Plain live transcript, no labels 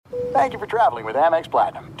Thank you for traveling with Amex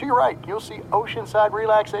Platinum. To your right, you'll see oceanside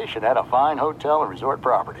relaxation at a fine hotel and resort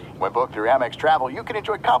property. When booked through Amex Travel, you can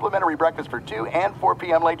enjoy complimentary breakfast for 2 and 4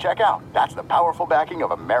 p.m. late checkout. That's the powerful backing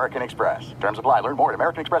of American Express. Terms apply. Learn more at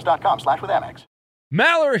americanexpress.com/withAmex.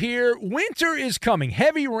 Maller here. Winter is coming.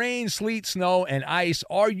 Heavy rain, sleet, snow, and ice.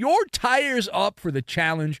 Are your tires up for the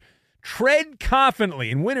challenge? Tread confidently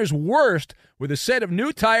in winter's worst with a set of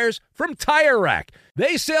new tires from Tire Rack.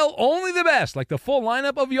 They sell only the best, like the full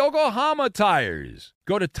lineup of Yokohama tires.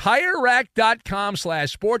 Go to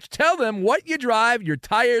TireRack.com/sports. Tell them what you drive. Your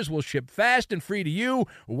tires will ship fast and free to you.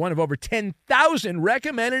 One of over 10,000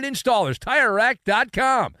 recommended installers.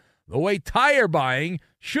 TireRack.com. The way tire buying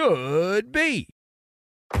should be.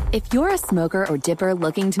 If you're a smoker or dipper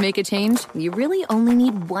looking to make a change, you really only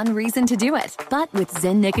need one reason to do it. But with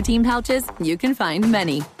Zyn nicotine pouches, you can find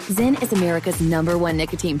many. Zyn is America's #1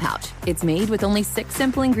 nicotine pouch. It's made with only 6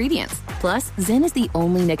 simple ingredients. Plus, Zyn is the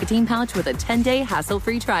only nicotine pouch with a 10-day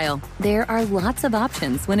hassle-free trial. There are lots of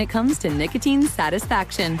options when it comes to nicotine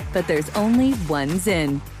satisfaction, but there's only one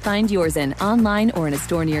Zyn. Find your Zyn online or in a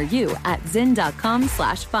store near you at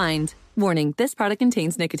zyn.com/find. Warning, this product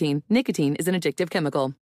contains nicotine. Nicotine is an addictive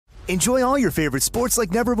chemical. Enjoy all your favorite sports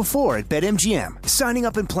like never before at BetMGM. Signing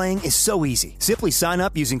up and playing is so easy. Simply sign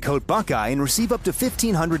up using code Buckeye and receive up to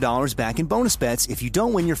 $1,500 back in bonus bets if you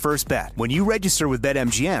don't win your first bet. When you register with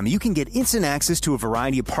BetMGM, you can get instant access to a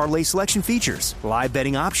variety of parlay selection features, live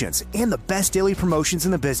betting options, and the best daily promotions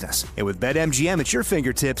in the business. And with BetMGM at your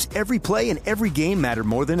fingertips, every play and every game matter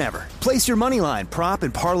more than ever. Place your moneyline, prop,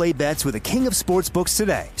 and parlay bets with the king of sportsbooks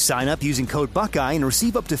today. Sign up using code Buckeye and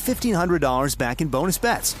receive up to $1,500 back in bonus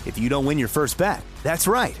bets if you don't win your first bet. That's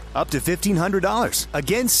right, up to $1,500.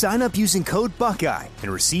 Again, sign up using code Buckeye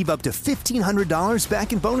and receive up to $1,500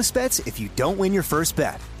 back in bonus bets if you don't win your first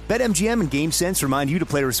bet. BetMGM and GameSense remind you to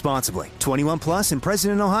play responsibly. 21 plus and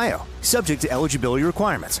present in Ohio. Subject to eligibility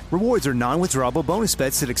requirements. Rewards are non-withdrawable bonus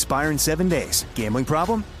bets that expire in 7 days. Gambling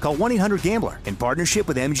problem? Call 1-800-GAMBLER in partnership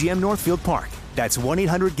with MGM Northfield Park. That's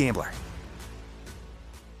 1-800-GAMBLER.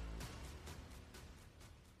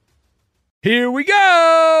 Here we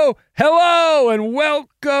go! Hello and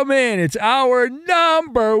welcome in. It's our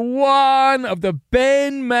 #1 of the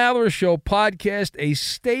Ben Maller Show podcast, a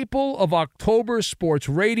staple of October sports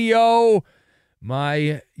radio.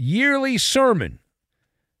 My yearly sermon,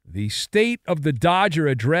 the State of the Dodger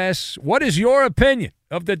address. What is your opinion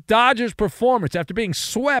of the Dodgers' performance after being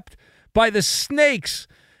swept by the Snakes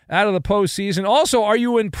out of the postseason? Also, are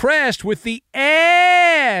you impressed with the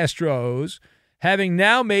Astros having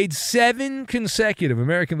now made 7 consecutive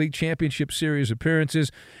American League Championship Series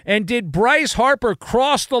appearances? And did Bryce Harper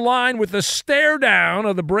cross the line with a stare down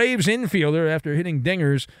of the Braves infielder after hitting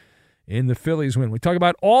dingers in the Phillies win? We talk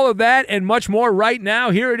about all of that and much more right now.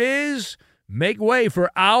 Here it is. Make way for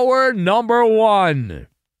our #1.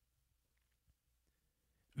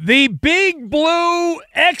 The Big Blue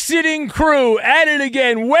exiting crew at it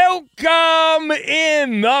again. Welcome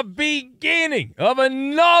in the beginning of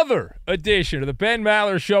another edition of the Ben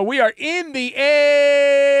Maller Show. We are in the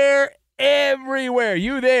air everywhere.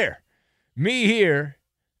 You there, me here,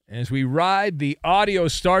 as we ride the audio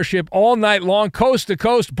starship all night long, coast to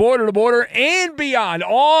coast, border to border, and beyond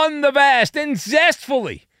on the vast and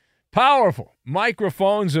zestfully powerful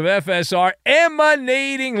microphones of FSR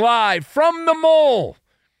emanating live from the mole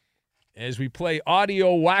as we play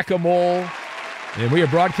audio whack-a-mole. And we are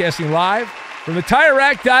broadcasting live from the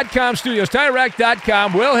TireRack.com studios.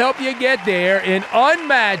 TireRack.com will help you get there. An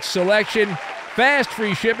unmatched selection, fast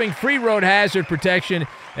free shipping, free road hazard protection,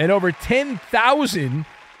 and over 10,000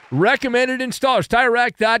 recommended installers.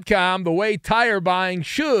 TireRack.com, the way tire buying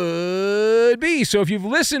should be. So if you've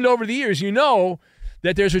listened over the years, you know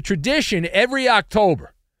that there's a tradition every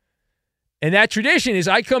October. And that tradition is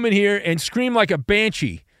I come in here and scream like a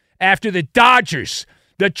banshee after the Dodgers,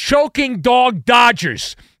 the choking dog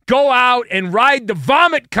Dodgers, go out and ride the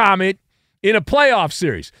vomit comet in a playoff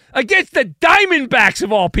series against the Diamondbacks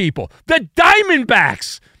of all people. The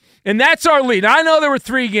Diamondbacks. And that's our lead. Now, I know there were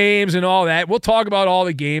 3 games and all that. We'll talk about all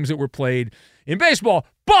the games that were played in baseball.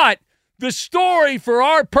 But the story for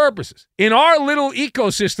our purposes, in our little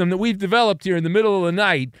ecosystem that we've developed here in the middle of the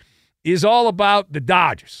night, is all about the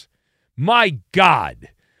Dodgers. My God,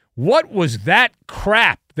 what was that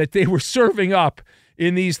crap that they were serving up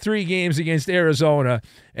in these 3 games against Arizona?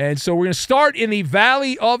 And so we're going to start in the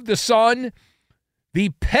Valley of the Sun.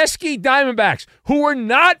 The pesky Diamondbacks, who were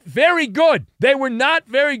not very good. They were not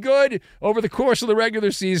very good over the course of the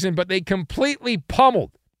regular season, but they completely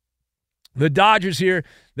pummeled the Dodgers here.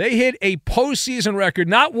 They hit a postseason record.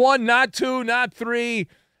 Not 1, not 2, not 3.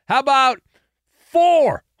 How about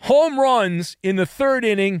 4 home runs in the third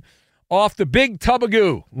inning off the big tub of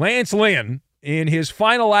goo, Lance Lynn, in his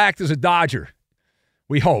final act as a Dodger.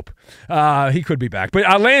 We hope. He could be back.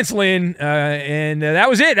 But Lance Lynn, and that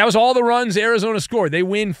was it. That was all the runs Arizona scored. They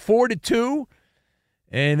win 4-2,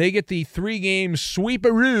 and they get the 3-game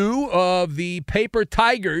sweeperoo of the Paper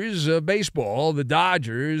Tigers of baseball, the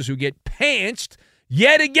Dodgers, who get pantsed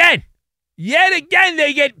yet again. Yet again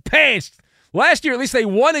they get pantsed. Last year, at least they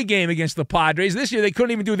won a game against the Padres. This year, they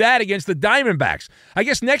couldn't even do that against the Diamondbacks. I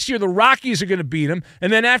guess next year, the Rockies are going to beat them.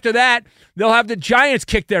 And then after that, they'll have the Giants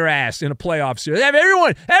kick their ass in a playoff series. They have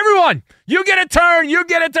everyone, you get a turn,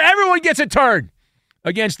 everyone gets a turn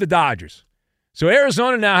against the Dodgers. So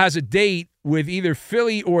Arizona now has a date with either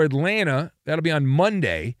Philly or Atlanta. That'll be on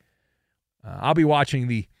Monday. I'll be watching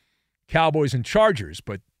the Cowboys and Chargers,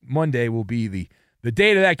 but Monday will be the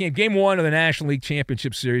date of that game. Game 1 of the National League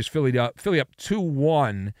Championship Series, Philly up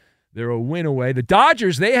 2-1. They're a win away. The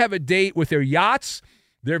Dodgers, they have a date with their yachts,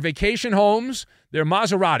 their vacation homes, their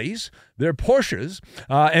Maseratis, their Porsches,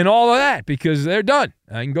 and all of that because they're done.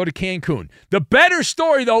 I can go to Cancun. The better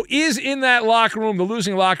story, though, is in that locker room, the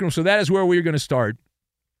losing locker room, so that is where we're going to start.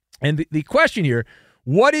 And the question here,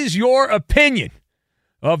 what is your opinion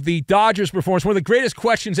of the Dodgers' performance? One of the greatest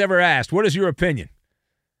questions ever asked. What is your opinion?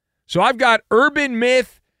 So I've got Urban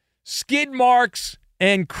Myth, Skid Marks,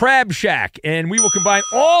 and Crab Shack, and we will combine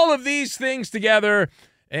all of these things together,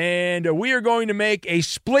 and we are going to make a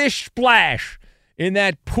splish splash in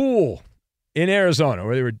that pool in Arizona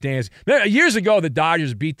where they were dancing. Years ago, the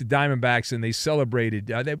Dodgers beat the Diamondbacks, and they celebrated.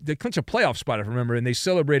 They clinched a playoff spot, if I remember, and they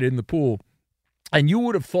celebrated in the pool. And you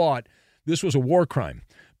would have thought this was a war crime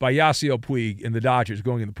by Yasiel Puig and the Dodgers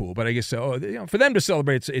going in the pool. But I guess for them to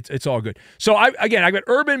celebrate, it's all good. So, I got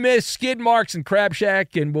Urban Myth, Skid Marks, and Crab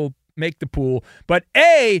Shack, and we'll make the pool. But,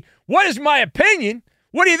 what is my opinion?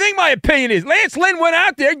 What do you think my opinion is? Lance Lynn went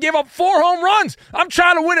out there and gave up 4 home runs. I'm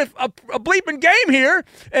trying to win a bleeping game here,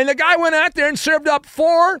 and the guy went out there and served up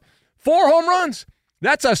 4 home runs.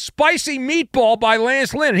 That's a spicy meatball by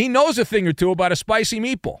Lance Lynn. He knows a thing or two about a spicy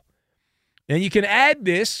meatball. And you can add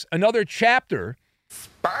this, another chapter,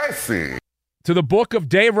 spicy, to the book of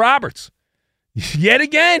Dave Roberts. Yet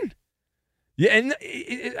again. Yeah, and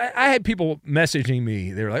I had people messaging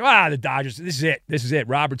me. They were like, the Dodgers, this is it.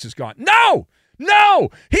 Roberts is gone. No!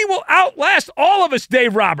 He will outlast all of us,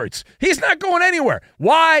 Dave Roberts. He's not going anywhere.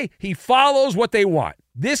 Why? He follows what they want.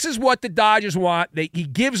 This is what the Dodgers want. He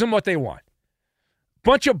gives them what they want.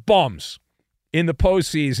 Bunch of bums in the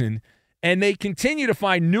postseason, and they continue to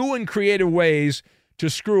find new and creative ways to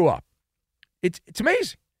screw up. It's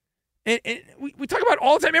amazing. And we talk about it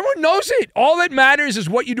all the time. Everyone knows it. All that matters is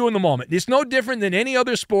what you do in the moment. It's no different than any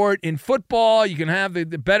other sport. In football, you can have the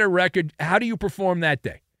better record. How do you perform that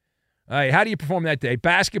day? How do you perform that day?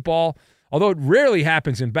 Basketball, although it rarely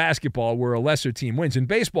happens in basketball where a lesser team wins. In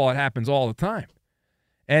baseball, it happens all the time.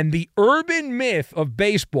 And the urban myth of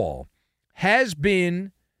baseball has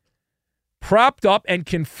been propped up and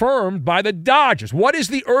confirmed by the Dodgers. What is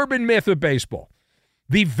the urban myth of baseball?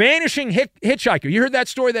 The vanishing hitchhiker. You heard that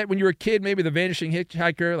story that when you were a kid, maybe the vanishing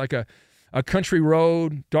hitchhiker, like a country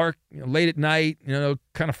road, dark, late at night,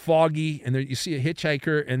 kind of foggy, and there you see a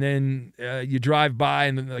hitchhiker, and then you drive by,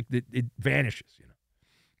 and then it vanishes,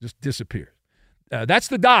 just disappears. That's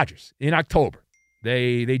the Dodgers in October.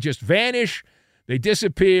 They just vanish, they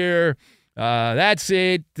disappear. That's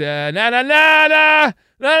it. Hey,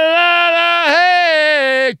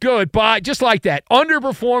 goodbye. Just like that.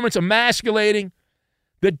 Underperformance, emasculating.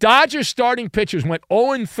 The Dodgers starting pitchers went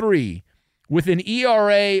 0-3 with an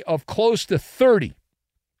ERA of close to 30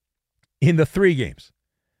 in the 3 games.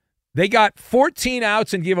 They got 14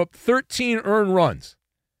 outs and gave up 13 earned runs.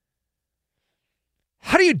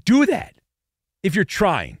 How do you do that if you're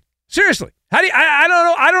trying? Seriously. How do you, I don't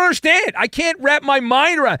know. I don't understand. I can't wrap my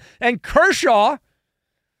mind around. And Kershaw,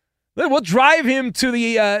 we'll drive him to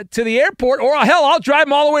the airport, or hell, I'll drive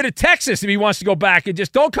him all the way to Texas if he wants to go back, and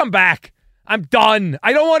just don't come back. I'm done.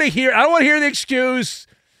 I don't want to hear the excuse.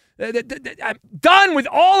 I'm done with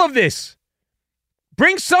all of this.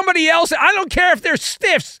 Bring somebody else. I don't care if they're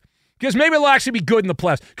stiffs, because maybe they'll actually be good in the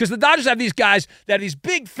playoffs. Because the Dodgers have these guys that have these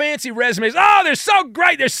big, fancy resumes. Oh, they're so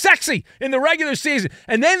great. They're sexy in the regular season.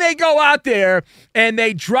 And then they go out there and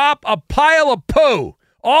they drop a pile of poo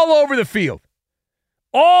all over the field.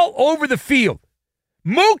 All over the field.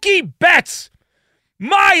 Mookie Betts.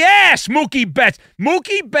 My ass, Mookie Betts.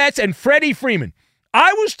 Mookie Betts and Freddie Freeman.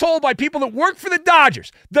 I was told by people that work for the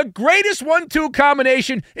Dodgers, the greatest 1-2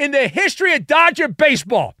 combination in the history of Dodger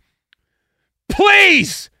baseball.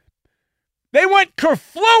 Please. They went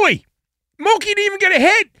kerflooey. Mookie didn't even get a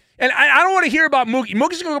hit. And I don't want to hear about Mookie.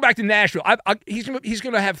 Mookie's going to go back to Nashville. He's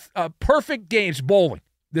going to have perfect games bowling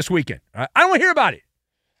this weekend. I don't want to hear about it.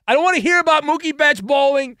 I don't want to hear about Mookie Betts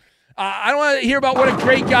bowling. I don't want to hear about what a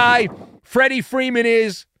great guy Freddie Freeman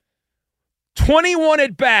is. 21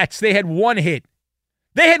 at-bats. They had one hit.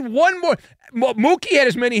 They had one more. Mookie had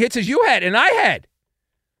as many hits as you had, and I had.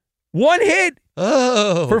 One hit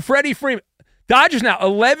for Freddie Freeman. Dodgers now,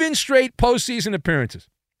 11 straight postseason appearances.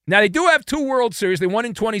 Now, they do have 2 World Series. They won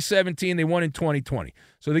in 2017. They won in 2020.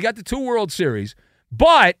 So they got the 2 World Series.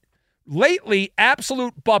 But lately,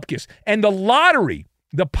 absolute bupkis. And the lottery,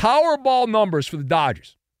 the Powerball numbers for the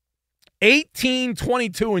Dodgers, 18,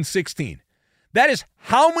 22, and 16. That is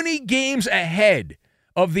how many games ahead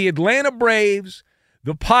of the Atlanta Braves,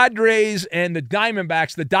 the Padres, and the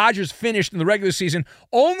Diamondbacks the Dodgers finished in the regular season,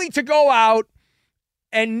 only to go out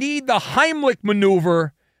and need the Heimlich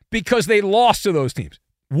maneuver because they lost to those teams.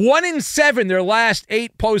 1-7 their last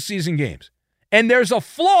 8 postseason games. And there's a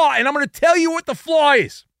flaw, and I'm going to tell you what the flaw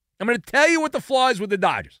is. I'm going to tell you what the flaw is with the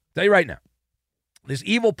Dodgers. I'll tell you right now. This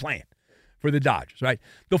evil plan for the Dodgers, right?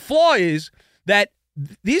 The flaw is that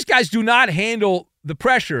these guys do not handle the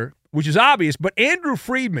pressure, which is obvious, but Andrew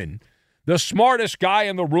Friedman, the smartest guy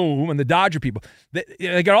in the room, and the Dodger people,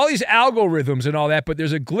 they got all these algorithms and all that, but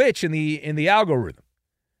there's a glitch in the algorithm,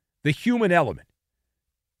 the human element.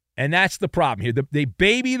 And that's the problem here. They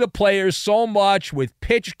baby the players so much with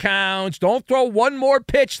pitch counts. Don't throw one more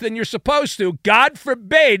pitch than you're supposed to. God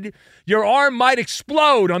forbid your arm might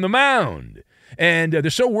explode on the mound. And they're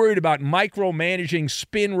so worried about micromanaging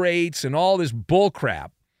spin rates and all this bull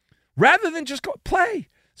crap. Rather than just go play.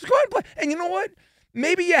 Just go ahead and play. And you know what?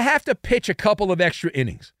 Maybe you have to pitch a couple of extra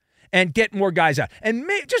innings and get more guys out. And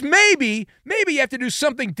maybe you have to do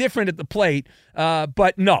something different at the plate.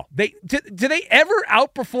 But no, do they ever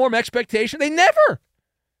outperform expectation? They never.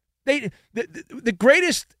 The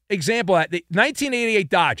greatest example, the 1988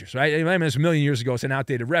 Dodgers, right? I mean, it's a million years ago. It's an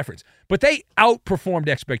outdated reference. But they outperformed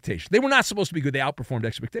expectations. They were not supposed to be good. They outperformed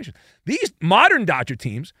expectations. These modern Dodger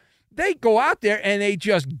teams, they go out there and they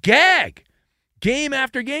just gag game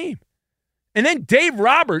after game. And then Dave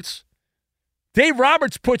Roberts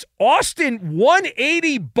puts Austin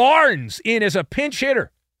 180 Barnes in as a pinch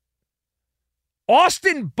hitter.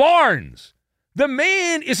 Austin Barnes. The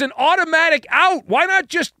man is an automatic out. Why not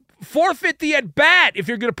just forfeit the at-bat if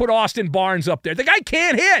you're going to put Austin Barnes up there? The guy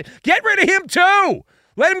can't hit. Get rid of him too.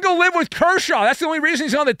 Let him go live with Kershaw. That's the only reason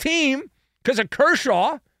he's on the team, because of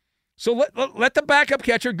Kershaw. So let the backup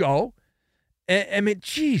catcher go. I mean,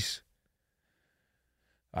 geez.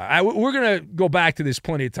 We're going to go back to this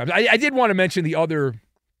plenty of times. I did want to mention the other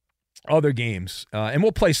games, and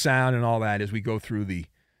we'll play sound and all that as we go through the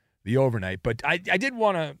overnight. But I did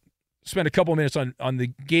want to spend a couple of minutes on the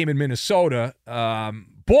game in Minnesota. I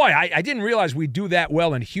didn't realize we'd do that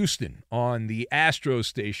well in Houston on the Astros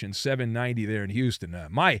station, 790 there in Houston.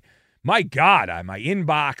 My God, my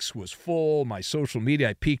inbox was full. My social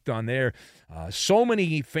media, I peeked on there. So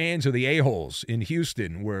many fans of the A-holes in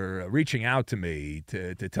Houston were reaching out to me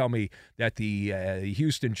to tell me that the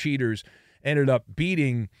Houston Cheaters ended up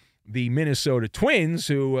beating the Minnesota Twins,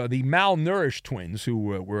 the malnourished Twins, who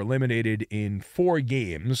were eliminated in 4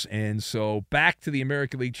 games. And so back to the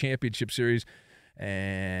American League Championship Series,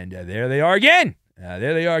 and there they are again.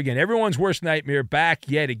 Everyone's worst nightmare back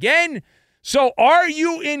yet again. So are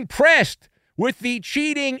you impressed with the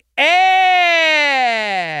cheating Astros,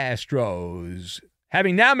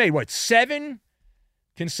 having now made, 7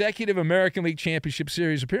 consecutive American League Championship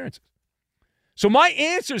Series appearances? So my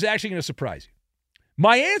answer is actually going to surprise you.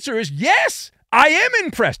 My answer is yes, I am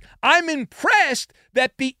impressed. I'm impressed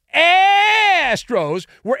that the Astros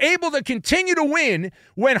were able to continue to win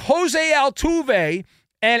when Jose Altuve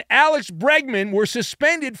and Alex Bregman were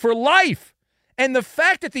suspended for life. And the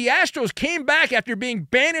fact that the Astros came back after being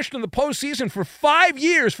banished in the postseason for 5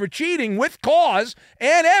 years for cheating with cause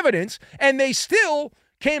and evidence, and they still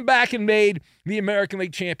came back and made the American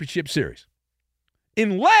League Championship Series.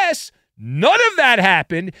 Unless none of that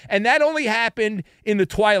happened, and that only happened in the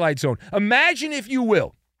Twilight Zone. Imagine, if you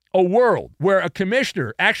will, a world where a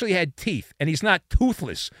commissioner actually had teeth, and he's not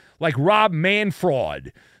toothless like Rob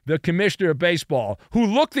Manfred, the commissioner of baseball, who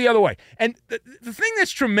looked the other way. And the thing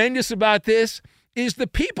that's tremendous about this is the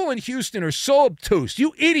people in Houston are so obtuse.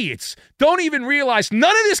 You idiots don't even realize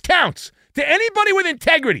none of this counts. To anybody with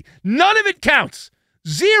integrity, none of it counts.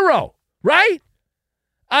 0, right?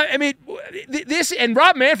 I mean, this, and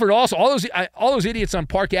Rob Manfred also, all those idiots on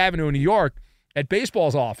Park Avenue in New York at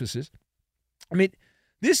baseball's offices. I mean,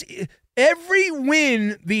 every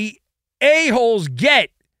win the A-holes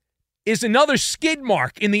get is another skid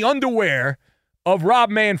mark in the underwear of Rob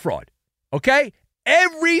Manfred, okay?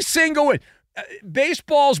 Every single win.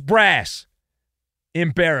 Baseball's brass.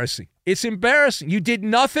 Embarrassing. It's embarrassing. You did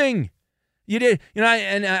nothing. You did,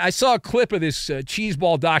 I saw a clip of this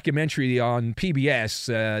cheeseball documentary on PBS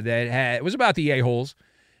it was about the a-holes.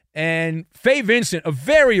 And Fay Vincent, a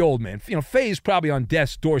very old man, Fay's probably on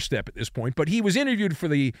death's doorstep at this point, but he was interviewed for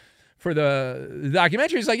the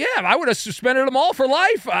documentary. He's like, yeah, I would have suspended them all for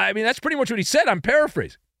life. I mean, that's pretty much what he said. I'm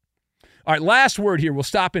paraphrasing. All right, last word here. We'll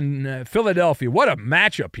stop in Philadelphia. What a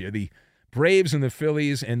matchup here. The Braves and the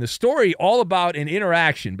Phillies, and the story all about an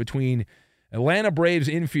interaction between Atlanta Braves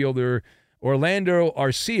infielder Orlando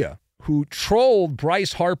Arcia, who trolled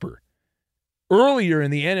Bryce Harper earlier in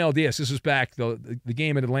the NLDS. This was back the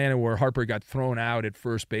game in Atlanta where Harper got thrown out at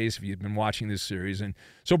first base, if you've been watching this series. And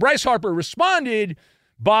so Bryce Harper responded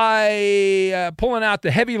by pulling out the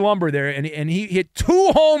heavy lumber there, and he hit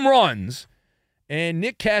 2 home runs. And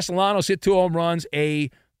Nick Castellanos hit 2 home runs, a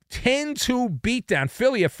 10-2 beatdown.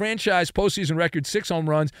 Philly, a franchise postseason record, 6 home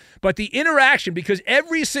runs. But the interaction, because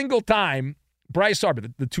every single time Bryce Harper,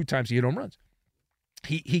 the 2 times he hit home runs,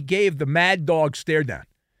 he gave the mad dog stare down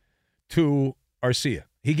to Arcia.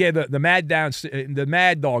 He gave the mad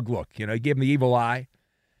dog look. He gave him the evil eye.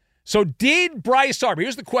 So did Bryce Harper,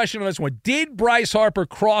 here's the question on this one, did Bryce Harper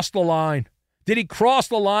cross the line? Did he cross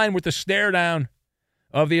the line with the stare down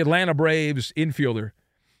of the Atlanta Braves infielder?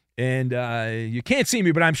 And you can't see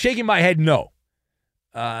me, but I'm shaking my head no.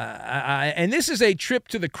 And this is a trip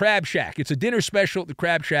to the Crab Shack. It's a dinner special at the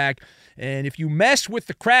Crab Shack. And if you mess with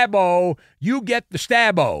the Crab-O, you get the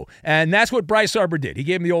Stab-O. And that's what Bryce Harper did. He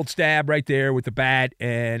gave him the old stab right there with the bat.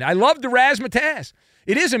 And I love the razzmatazz.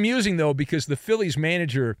 It is amusing, though, because the Phillies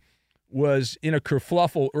manager was in a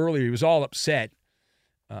kerfluffle earlier. He was all upset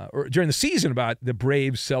during the season about the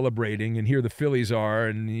Braves celebrating. And here the Phillies are,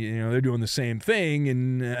 and they're doing the same thing.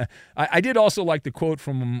 And I did also like the quote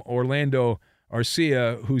from Orlando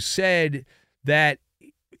Arcia, who said that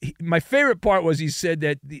my favorite part was he said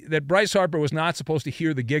that Bryce Harper was not supposed to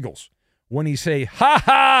hear the giggles when he say, ha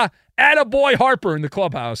ha, attaboy Harper in the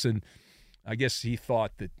clubhouse. And I guess he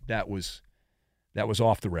thought that was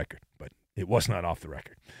off the record, but it was not off the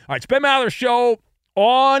record. All right, it's Ben Maller Show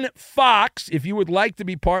on Fox. If you would like to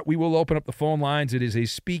be part, we will open up the phone lines. It is a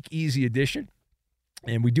speakeasy edition,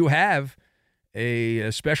 and we do have a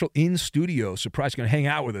special in-studio surprise going to hang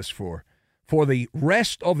out with us for the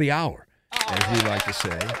rest of the hour, as we like to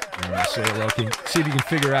say. And say, see if you can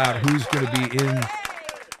figure out who's going to be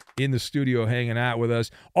in the studio hanging out with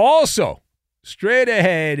us. Also, straight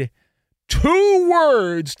ahead, 2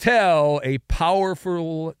 words tell a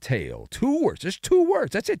powerful tale. 2 words. Just 2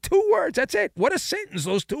 words. That's it. 2 words. That's it. What a sentence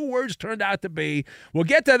those 2 words turned out to be. We'll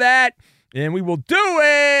get to that, and we will do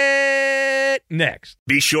it next.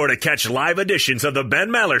 Be sure to catch live editions of the Ben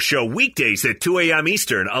Maller Show weekdays at 2 a.m.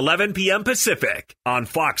 Eastern, 11 p.m. Pacific on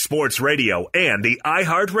Fox Sports Radio and the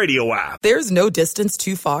iHeartRadio app. There's no distance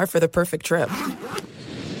too far for the perfect trip.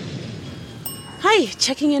 Hi,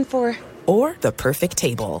 checking in for... Or the perfect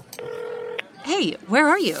table. Hey, where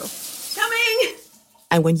are you? Coming!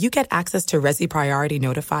 And when you get access to Resi Priority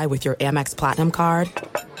Notify with your Amex Platinum card...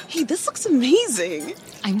 Hey, this looks amazing.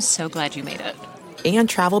 I'm so glad you made it. And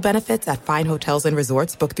travel benefits at fine hotels and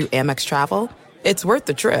resorts booked through Amex Travel, it's worth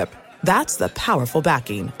the trip. That's the powerful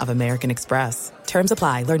backing of American Express. Terms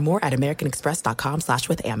apply. Learn more at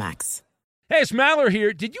americanexpress.com/withAmex. Hey, it's Maller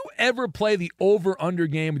here. Did you ever play the over-under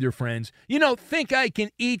game with your friends? Think I can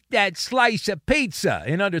eat that slice of pizza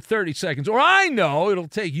in under 30 seconds. Or I know it'll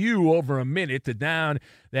take you over a minute to down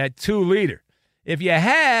that 2-liter. If you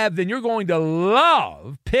have, then you're going to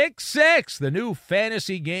love Pick 6, the new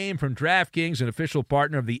fantasy game from DraftKings, an official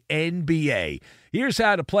partner of the NBA. Here's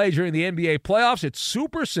how to play during the NBA playoffs. It's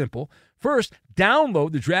super simple. First,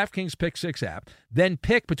 download the DraftKings Pick 6 app, then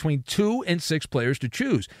pick between 2 and 6 players to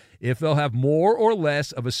choose if they'll have more or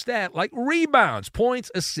less of a stat like rebounds,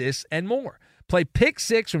 points, assists, and more. Play Pick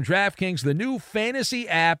 6 from DraftKings, the new fantasy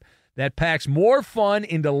app that packs more fun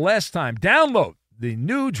into less time. Download the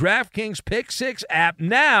new DraftKings Pick 6 app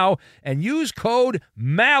now and use code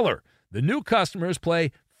MALLER. The new customers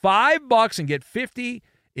play $5 and get $50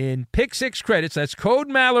 in Pick 6 credits. That's code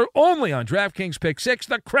MALLER only on DraftKings Pick 6.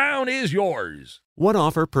 The crown is yours. One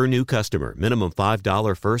offer per new customer. Minimum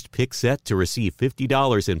 $5 first pick set to receive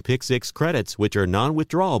 $50 in Pick 6 credits, which are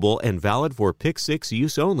non-withdrawable and valid for Pick 6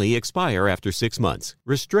 use only. Expire after 6 months.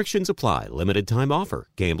 Restrictions apply. Limited time offer.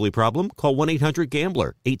 Gambling problem? Call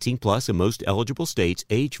 1-800-GAMBLER. 18 plus in most eligible states.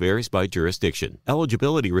 Age varies by jurisdiction.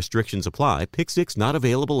 Eligibility restrictions apply. Pick 6 not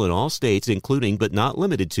available in all states, including but not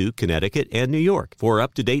limited to Connecticut and New York. For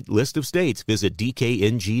up-to-date list of states, visit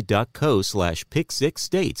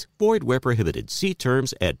dkng.co/pick6states. Void where prohibited. See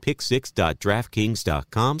terms at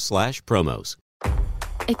picksix.draftkings.com/promos.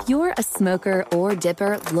 If you're a smoker or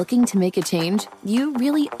dipper looking to make a change, you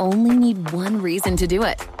really only need one reason to do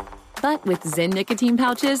it. But with Zyn nicotine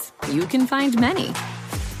pouches, you can find many.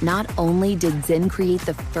 Not only did Zyn create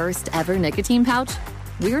the first ever nicotine pouch,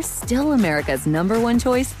 we're still America's #1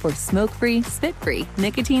 choice for smoke-free, spit-free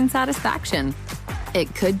nicotine satisfaction.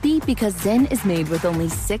 It could be because Zyn is made with only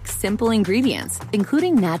 6 simple ingredients,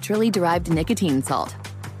 including naturally derived nicotine salt.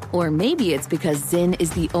 Or maybe it's because Zyn is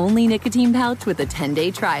the only nicotine pouch with a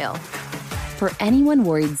 10-day trial. For anyone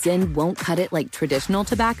worried Zyn won't cut it like traditional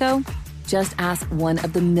tobacco, just ask one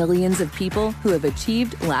of the millions of people who have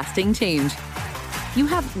achieved lasting change. You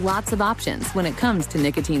have lots of options when it comes to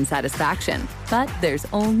nicotine satisfaction, but there's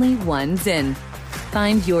only one Zyn.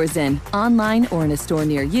 Find your Zyn online or in a store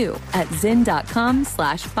near you at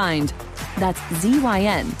zyn.com/find. That's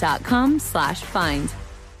ZYN.com/find.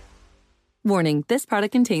 Warning, this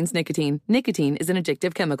product contains nicotine. Nicotine is an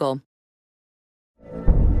addictive chemical.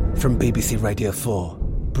 From BBC Radio 4,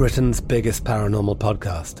 Britain's biggest paranormal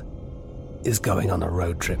podcast is going on a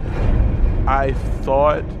road trip. I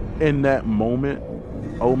thought in that moment,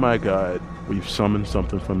 oh my God, we've summoned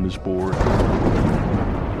something from this board.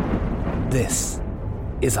 This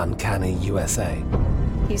is Uncanny USA.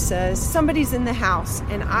 He says, somebody's in the house,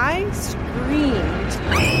 and I screamed.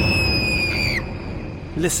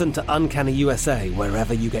 Listen to Uncanny USA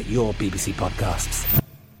wherever you get your BBC podcasts,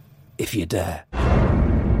 if you dare.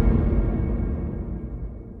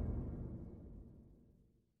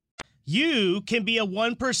 You can be a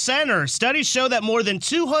 1%er. Studies show that more than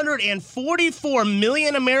 244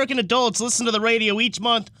 million American adults listen to the radio each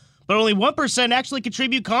month, but only 1% actually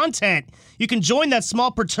contribute content. You can join that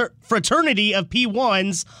small fraternity of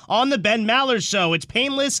P1s on The Ben Maller Show. It's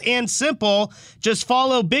painless and simple. Just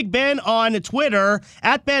follow Big Ben on Twitter,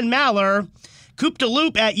 at Ben Maller, Coop de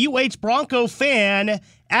Loop at UH Bronco Fan,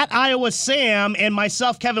 at Iowa Sam, and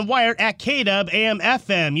myself, Kevin Wyatt, at KW AM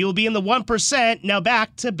FM. You'll be in the 1%. Now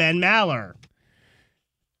back to Ben Maller.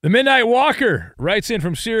 The Midnight Walker writes in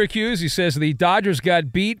from Syracuse. He says the Dodgers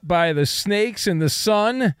got beat by the Snakes in the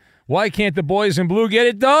Sun. Why can't the boys in blue get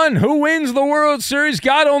it done? Who wins the World Series?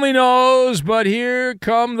 God only knows. But here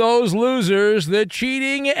come those losers, the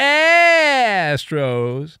cheating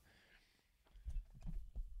Astros.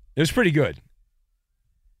 It was pretty good.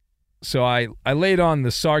 So I laid on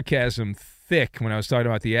the sarcasm thick when I was talking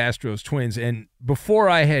about the Astros Twins. And before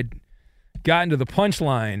I had gotten to the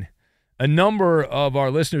punchline, a number of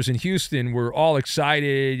our listeners in Houston were all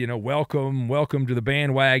excited, welcome to the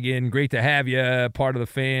bandwagon. Great to have you, part of the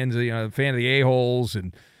fans, fan of the A-holes.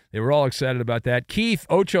 And they were all excited about that. Keith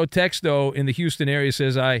Ocho Texto in the Houston area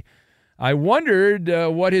says, I wondered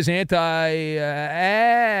what his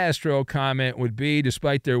anti-Astro comment would be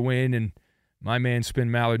despite their win, and my man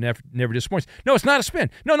Spin Maller never disappoints. No, it's not a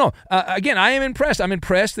spin. No. Again, I am impressed. I'm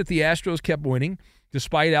impressed that the Astros kept winning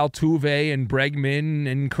despite Altuve and Bregman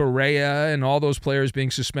and Correa and all those players being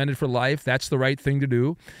suspended for life. That's the right thing to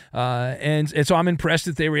do. And so I'm impressed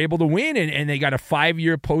that they were able to win, and they got a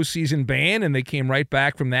 5-year postseason ban, and they came right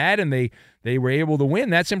back from that, and they were able to win.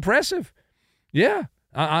 That's impressive. Yeah.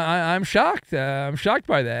 I'm shocked. I'm shocked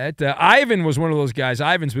by that. Ivan was one of those guys.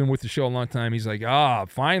 Ivan's been with the show a long time. He's like,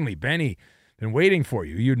 finally, Benny. Been waiting for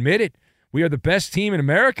you. You admit it. We are the best team in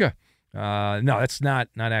America. No, that's not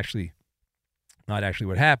actually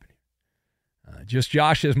what happened. Just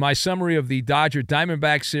Josh says, my summary of the Dodger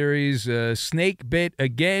Diamondback series, snake bit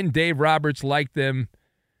again. Dave Roberts liked them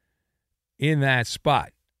in that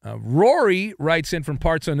spot. Rory writes in from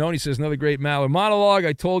Parts Unknown. He says, another great Maller monologue.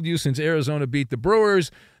 I told you since Arizona beat the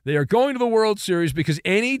Brewers, they are going to the World Series because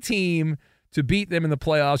any team to beat them in the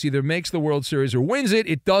playoffs either makes the World Series or wins it.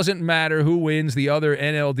 It doesn't matter who wins the other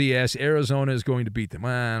NLDS. Arizona is going to beat them.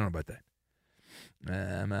 I don't know about that.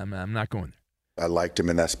 I'm not going there. I liked him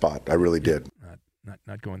in that spot. I really did.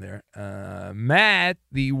 Not going there. Matt,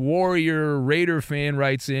 the Warrior Raider fan,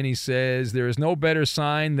 writes in. He says, there is no better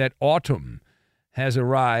sign that autumn has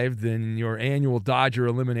arrived than your annual Dodger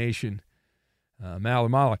elimination. Maller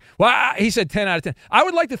monologue. Well, he said 10 out of 10. I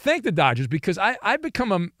would like to thank the Dodgers because I've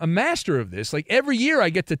become a master of this. Like every year I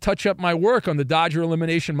get to touch up my work on the Dodger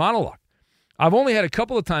elimination monologue. I've only had a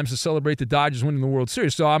couple of times to celebrate the Dodgers winning the World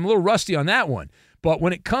Series, so I'm a little rusty on that one. But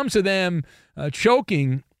when it comes to them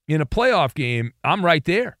choking in a playoff game, I'm right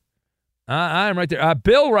there. I'm right there.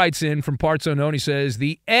 Bill writes in from Parts Unknown. He says,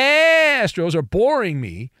 the Astros are boring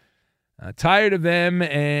me. Tired of them,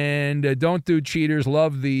 and don't do cheaters.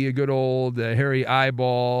 Love the good old Harry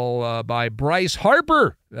Eyeball by Bryce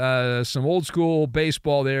Harper. Some old school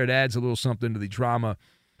baseball there. It adds a little something to the drama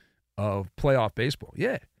of playoff baseball.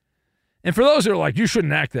 Yeah. And for those that are like, you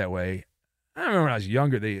shouldn't act that way, I remember when I was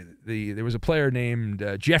younger, there was a player named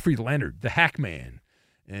Jeffrey Leonard, the Hack Man.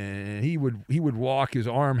 And he would walk his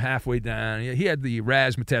arm halfway down. He had the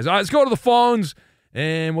razzmatazz. All right, let's go to the phones,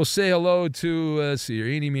 and we'll say hello to, let's see here,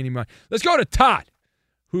 eeny, meeny, miny. Let's go to Todd,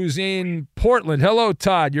 who's in Portland. Hello,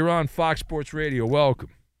 Todd. You're on Fox Sports Radio.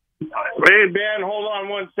 Welcome. Hey, Ben, hold on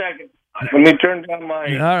 1 second. Let me turn down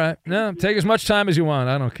my... All right. No, take as much time as you want.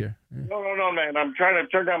 I don't care. No, man. I'm trying to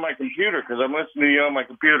turn down my computer because I'm listening to you on my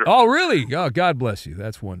computer. Oh, really? Oh, God bless you.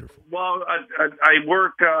 That's wonderful. Well, I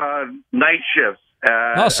work night shifts.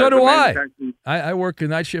 So do I. I work a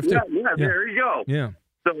night shift too. Yeah, there you go. Yeah.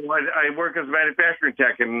 So I work as a manufacturing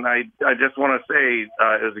tech, and I just want to say it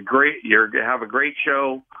was you have a great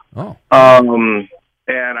show. Oh.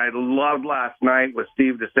 And I loved last night with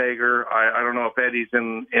Steve DeSager. I don't know if Eddie's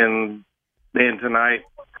in tonight,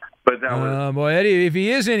 but that was... boy, Eddie, if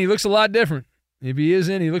he is in, he looks a lot different. If he is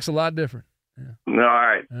in, he looks a lot different. Yeah. All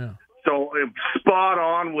right. Yeah. So spot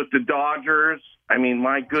on with the Dodgers. I mean,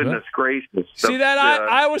 my goodness gracious. See that?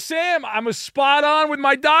 I was saying I'm a spot on with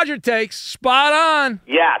my Dodger takes. Spot on.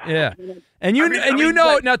 Yeah. And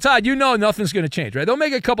now, Todd, you know nothing's going to change, right? They'll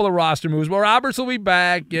make a couple of roster moves. Well, Roberts will be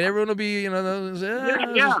back. Yeah, everyone will be,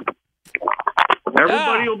 Yeah.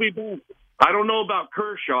 Everybody will be back. I don't know about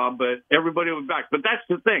Kershaw, but everybody will be back. But that's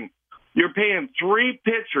the thing. You're paying 3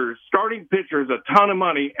 pitchers, starting pitchers, a ton of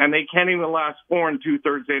money, and they can't even last 4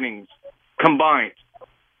 2/3 innings combined.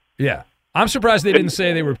 Yeah. I'm surprised they didn't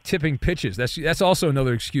say they were tipping pitches. That's also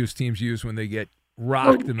another excuse teams use when they get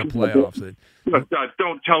rocked in the playoffs.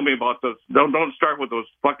 Don't tell me about those. Don't start with those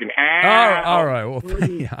fucking all right. Well,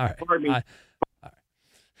 all right.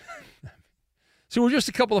 So we're just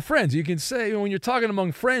a couple of friends. You can say, when you're talking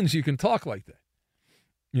among friends, you can talk like that.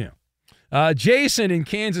 Yeah. Jason in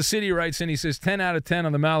Kansas City writes in, he says, 10 out of 10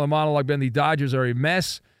 on the Maller monologue. Ben, the Dodgers are a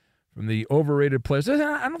mess from the overrated players. I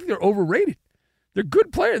don't think they're overrated. They're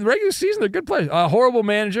good players. In the regular season, they're good players. Horrible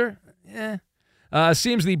manager. Yeah.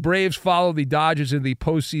 Seems the Braves follow the Dodgers in the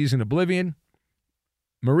postseason oblivion.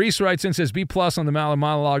 Maurice writes in, says, B+ on the Maller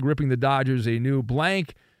monologue, ripping the Dodgers a new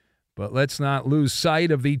blank. But let's not lose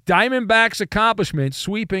sight of the Diamondbacks' accomplishment,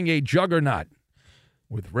 sweeping a juggernaut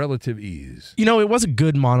with relative ease. It was a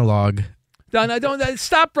good monologue. No, don't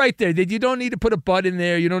stop right there. You don't need to put a but in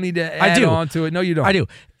there. You don't need to add on to it. No, you don't. I do.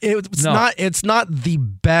 It's not the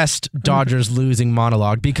best Dodgers losing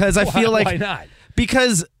monologue because I feel like... Why not?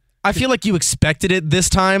 Because I feel like you expected it this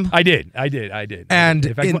time. I did.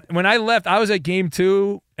 And when I left, I was at game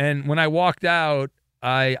 2, and when I walked out,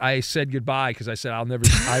 I said goodbye because I said I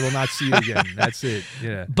will not see you again. That's it.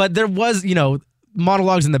 Yeah. But there was,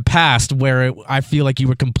 monologues in the past where I feel like you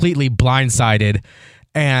were completely blindsided.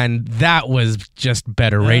 And that was just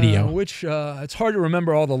better radio. It's hard to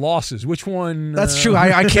remember all the losses. Which one? That's true.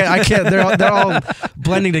 I can't. They're all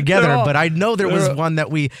blending together. But I know there was one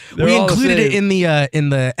that we included it in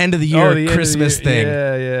the end of the year Christmas thing.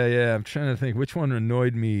 Yeah. I'm trying to think which one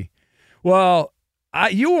annoyed me. Well,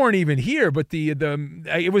 you weren't even here, but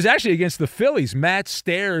it was actually against the Phillies. Matt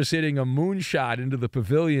Stairs hitting a moonshot into the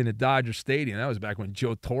pavilion at Dodger Stadium. That was back when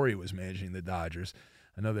Joe Torre was managing the Dodgers.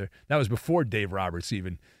 That was before Dave Roberts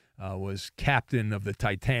even was captain of the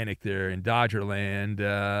Titanic there in Dodgerland.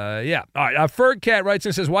 Yeah. All right. Fergcat writes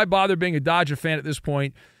and says, why bother being a Dodger fan at this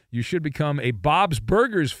point? You should become a Bob's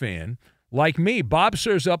Burgers fan like me. Bob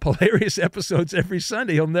serves up hilarious episodes every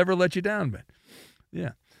Sunday. He'll never let you down, man.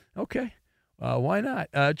 Yeah. Okay. Why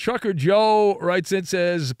not? Trucker Joe writes in,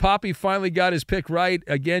 says, Poppy finally got his pick right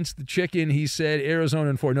against the chicken. He said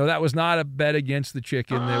Arizona in 4. No, that was not a bet against the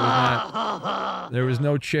chicken. There was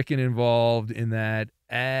no chicken involved in that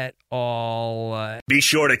at all. Be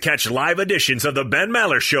sure to catch live editions of the Ben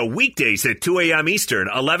Maller Show weekdays at 2 a.m. Eastern,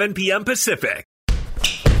 11 p.m. Pacific.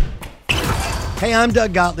 Hey, I'm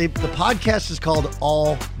Doug Gottlieb. The podcast is called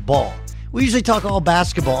All Ball. We usually talk all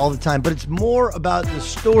basketball all the time, but it's more about the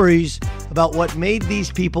stories about what made these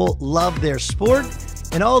people love their sport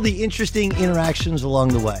and all the interesting interactions along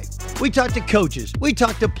the way. We talk to coaches. We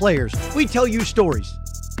talk to players. We tell you stories.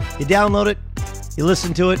 You download it. You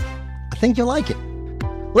listen to it. I think you'll like it.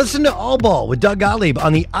 Listen to All Ball with Doug Gottlieb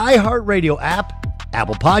on the iHeartRadio app,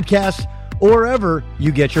 Apple Podcasts, or wherever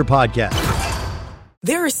you get your podcasts.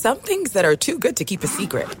 There are some things that are too good to keep a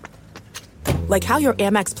secret. Like how your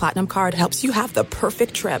Amex Platinum card helps you have the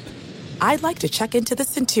perfect trip. I'd like to check into the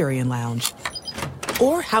Centurion Lounge.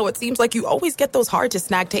 Or how it seems like you always get those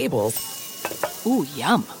hard-to-snag tables. Ooh,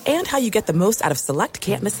 yum. And how you get the most out of select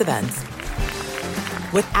can't-miss events.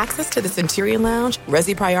 With access to the Centurion Lounge,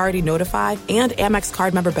 Resi Priority Notify, and Amex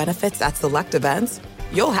card member benefits at select events,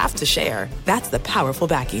 you'll have to share. That's the powerful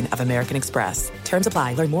backing of American Express. Terms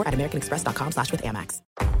apply. Learn more at americanexpress.com/withAmex.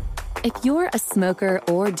 If you're a smoker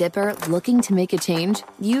or dipper looking to make a change,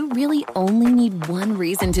 you really only need one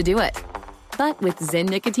reason to do it. But with Zyn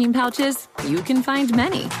nicotine pouches, you can find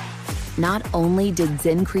many. Not only did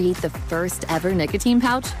Zyn create the first ever nicotine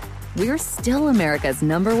pouch, we're still America's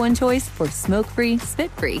 #1 choice for smoke-free,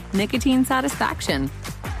 spit-free nicotine satisfaction.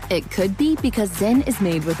 It could be because Zyn is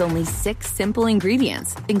made with only 6 simple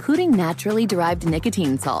ingredients, including naturally derived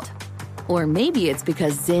nicotine salt. Or maybe it's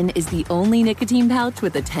because Zyn is the only nicotine pouch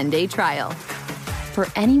with a 10-day trial. For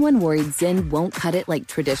anyone worried Zyn won't cut it like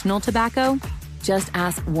traditional tobacco, just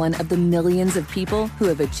ask one of the millions of people who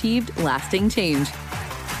have achieved lasting change.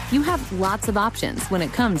 You have lots of options when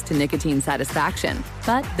it comes to nicotine satisfaction,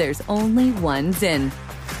 but there's only one Zyn.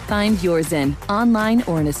 Find your Zyn online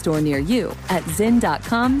or in a store near you at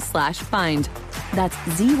zyn.com/find. That's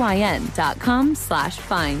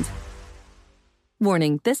ZYN.com/find.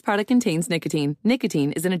 Warning, this product contains nicotine.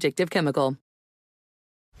 Nicotine is an addictive chemical.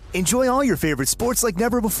 Enjoy all your favorite sports like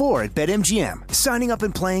never before at BetMGM. Signing up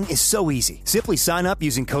and playing is so easy. Simply sign up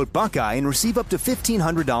using code Buckeye and receive up to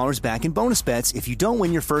 $1,500 back in bonus bets if you don't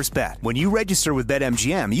win your first bet. When you register with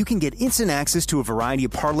BetMGM, you can get instant access to a variety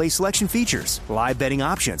of parlay selection features, live betting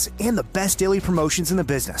options, and the best daily promotions in the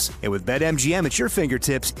business. And with BetMGM at your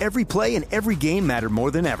fingertips, every play and every game matter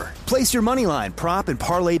more than ever. Place your moneyline, prop, and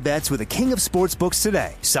parlay bets with the king of sportsbooks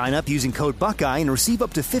today. Sign up using code Buckeye and receive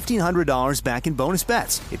up to $1,500 back in bonus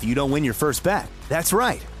bets if you don't win your first bet. That's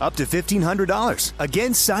right, up to $1,500.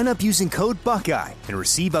 Again, sign up using code Buckeye and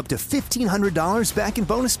receive up to $1,500 back in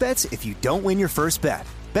bonus bets if you don't win your first bet.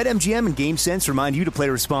 BetMGM and GameSense remind you to play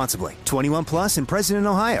responsibly. 21 plus and present in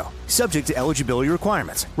Ohio. Subject to eligibility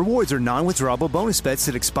requirements. Rewards are non-withdrawable bonus bets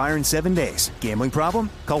that expire in 7 days. Gambling problem?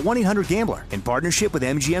 Call 1-800-GAMBLER in partnership with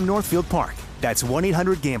MGM Northfield Park. That's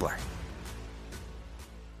 1-800-GAMBLER.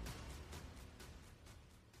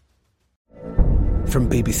 From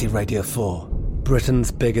BBC Radio 4,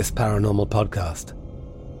 Britain's biggest paranormal podcast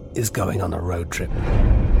is going on a road trip.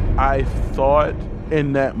 I thought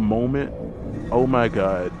in that moment, oh my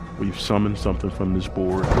God, we've summoned something from this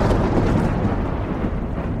board.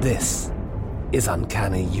 This is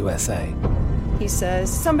Uncanny USA. He says,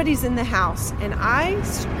 somebody's in the house, and I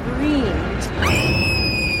screamed.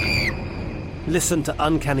 Listen to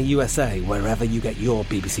Uncanny USA wherever you get your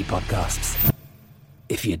BBC podcasts,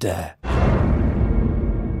 if you dare.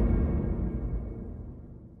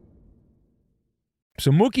 So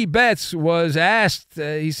Mookie Betts was asked,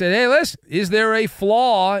 he said, hey, listen, is there a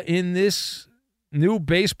flaw in this new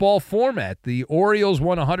baseball format? The Orioles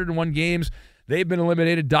won 101 games. They've been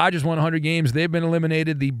eliminated. Dodgers won 100 games. They've been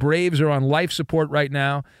eliminated. The Braves are on life support right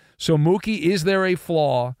now. So, Mookie, is there a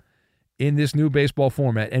flaw in this new baseball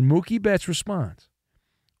format? And Mookie Betts' response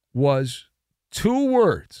was 2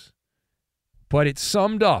 words, but it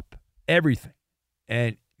summed up everything.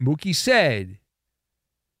 And Mookie said,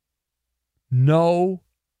 no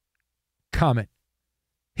comment.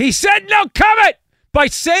 He said no comment. By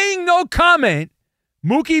saying no comment,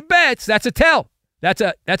 Mookie Betts, that's a tell. That's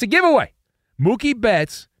a giveaway. Mookie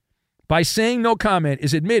Betts, by saying no comment,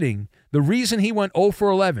 is admitting the reason he went 0 for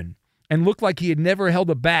 11 and looked like he had never held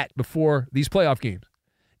a bat before these playoff games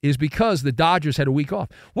is because the Dodgers had a week off.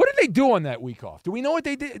 What did they do on that week off? Do we know what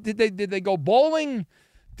they did? Did they go bowling?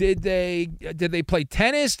 Did they play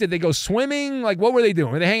tennis? Did they go swimming? Like, what were they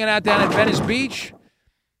doing? Were they hanging out down at Venice Beach?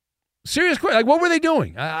 Serious question. Like, what were they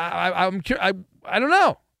doing? I'm curious. I don't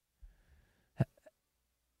know.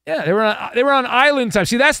 Yeah, they were on island time.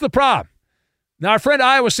 See, that's the problem. Now, our friend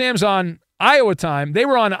Iowa Sam's on Iowa time. They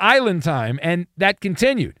were on island time, and that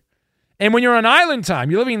continued. And when you're on island time,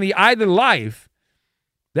 you're living the island life.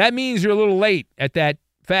 That means you're a little late at that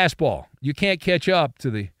fastball. You can't catch up to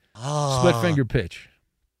the split finger pitch.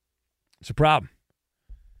 It's a problem.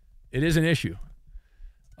 It is an issue.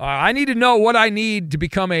 I need to know what I need to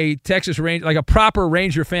become a Texas Ranger, like a proper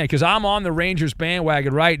Ranger fan, because I'm on the Rangers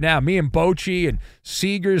bandwagon right now. Me and Bochy and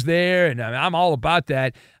Seager's there, and I'm all about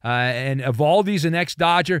that. And Evaldi's an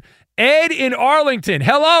ex-Dodger. Ed in Arlington.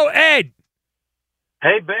 Hello, Ed.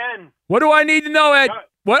 Hey, Ben. What do I need to know, Ed?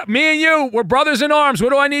 What? Me and you, we're brothers in arms. What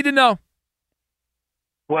do I need to know?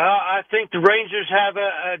 Well, I think the Rangers have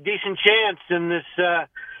a decent chance in this LCS.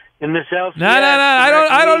 No.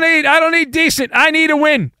 I don't need decent. I need a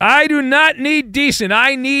win. I do not need decent.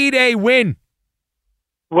 I need a win.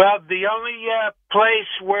 Well, the only place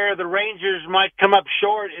where the Rangers might come up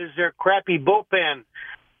short is their crappy bullpen.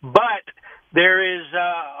 But there is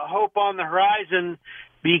hope on the horizon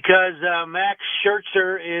because Max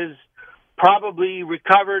Scherzer is probably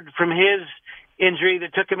recovered from his injury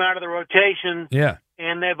that took him out of the rotation. Yeah.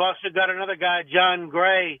 and they've also got another guy, John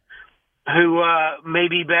Gray, who may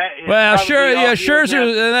be back. Well,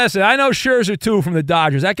 Scherzer. I know Scherzer too from the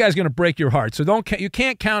Dodgers. That guy's going to break your heart. So you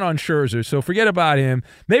can't count on Scherzer. So forget about him.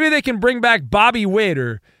 Maybe they can bring back Bobby Witt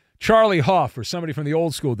or Charlie Hough or somebody from the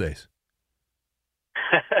old school days.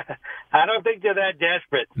 I don't think they're that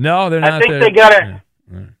desperate. No, they're not. I think they got to.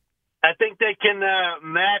 Yeah. I think they can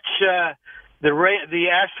match the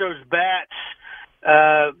Astros bats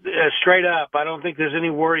straight up. I don't think there's any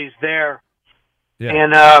worries there. Yeah.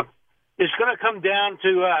 And it's going to come down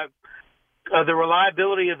to the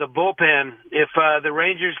reliability of the bullpen. If the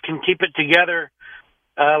Rangers can keep it together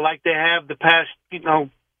like they have the past,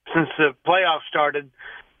 since the playoffs started,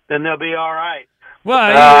 then they'll be all right.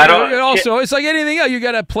 Well, it's like anything else. You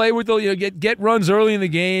got to play with get runs early in the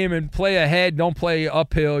game and play ahead. Don't play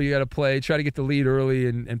uphill. You got to try to get the lead early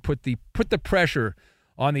and put the pressure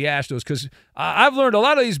on the Astros. Because I've learned a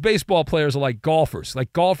lot of these baseball players are like golfers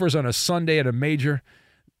on a Sunday at a major.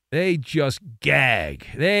 They just gag.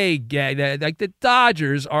 They gag. Like the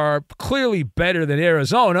Dodgers are clearly better than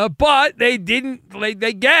Arizona, but they didn't.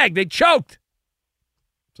 They gagged. They choked.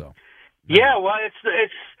 So. Yeah, well,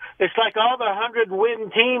 it's like all the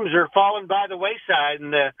 100-win teams are falling by the wayside,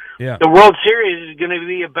 and the World Series is going to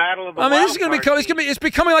be a battle of. This is going to be it's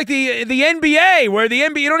becoming like the NBA, where the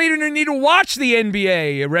NBA you don't even need to watch the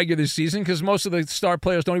NBA regular season because most of the star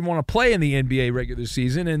players don't even want to play in the NBA regular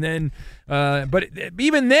season, and then but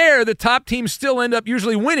even there, the top teams still end up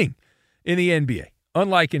usually winning in the NBA,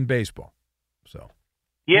 unlike in baseball. So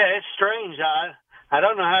yeah, it's strange. I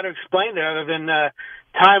don't know how to explain it other than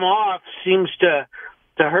time off seems to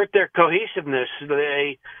hurt their cohesiveness.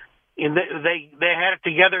 They had it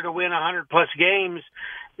together to win 100+ games,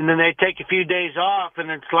 and then they take a few days off,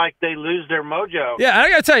 and it's like they lose their mojo. Yeah, I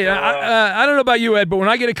got to tell you, I don't know about you, Ed, but when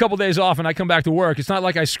I get a couple days off and I come back to work, it's not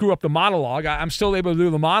like I screw up the monologue. I'm still able to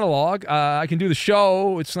do the monologue. I can do the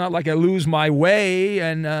show. It's not like I lose my way,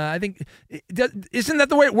 and I think isn't that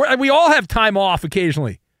the way we all have time off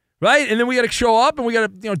occasionally, right? And then we got to show up and we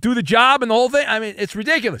got to do the job and the whole thing. I mean, it's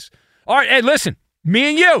ridiculous. All right, Ed, listen.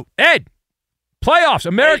 Me and you, Ed. Playoffs,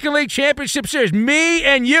 American League Championship Series. Me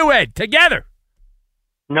and you, Ed, together.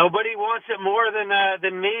 Nobody wants it more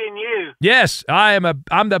than me and you. Yes, I'm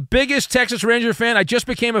the biggest Texas Ranger fan. I just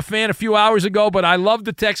became a fan a few hours ago, but I love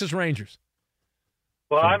the Texas Rangers.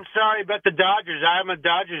 Well, I'm sorry about the Dodgers. I'm a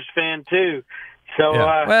Dodgers fan too. So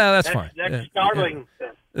that's fine. That's startling. Yeah.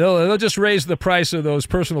 They'll just raise the price of those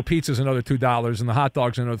personal pizzas another $2 and the hot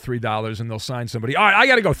dogs another $3, and they'll sign somebody. All right, I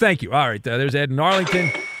got to go. Thank you. All right, there's Ed in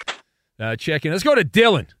Arlington. Check in. Let's go to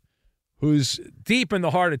Dylan, who's deep in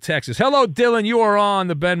the heart of Texas. Hello, Dylan. You are on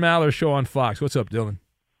the Ben Maller Show on Fox. What's up, Dylan?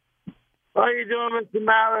 How you doing, Mr.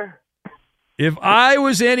 Maller? If I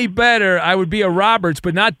was any better, I would be a Roberts,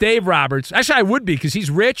 but not Dave Roberts. Actually, I would be because he's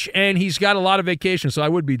rich and he's got a lot of vacation, so I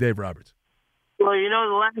would be Dave Roberts. Well,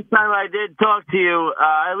 the last time I did talk to you,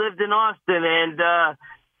 I lived in Austin, and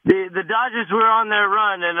the Dodgers were on their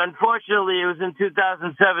run, and unfortunately it was in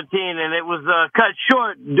 2017, and it was cut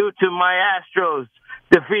short due to my Astros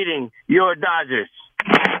defeating your Dodgers.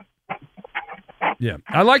 Yeah,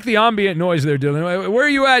 I like the ambient noise there, Dylan. Where are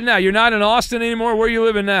you at now? You're not in Austin anymore? Where are you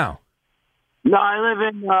living now? No, I live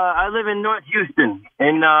in North Houston.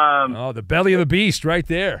 The belly of the beast right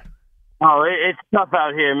there. Oh, it's tough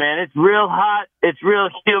out here, man. It's real hot. It's real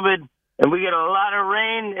humid. And we get a lot of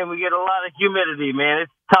rain and we get a lot of humidity, man.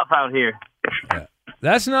 It's tough out here. Yeah.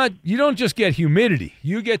 That's not – you don't just get humidity.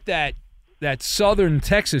 You get that southern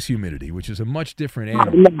Texas humidity, which is a much different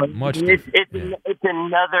animal. It's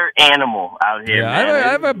another animal out here,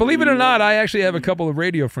 man. I believe it or not, I actually have a couple of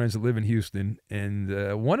radio friends that live in Houston,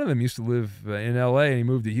 and one of them used to live in L.A., and he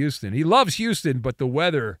moved to Houston. He loves Houston, but the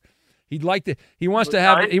weather – He wants to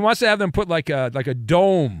have them put like a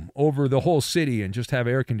dome over the whole city and just have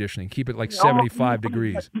air conditioning, keep it like 75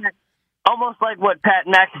 degrees. Almost like what Pat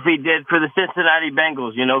McAfee did for the Cincinnati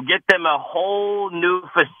Bengals. Get them a whole new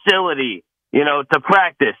facility, to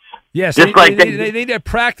practice. Yes, they need a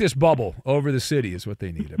practice bubble over the city is what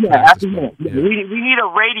they need. Absolutely. Yeah. We need a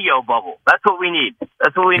radio bubble. That's what we need.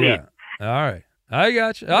 Need. All right. I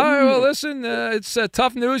got you. All right, well, listen, it's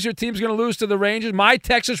tough news. Your team's going to lose to the Rangers. My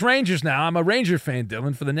Texas Rangers now. I'm a Ranger fan,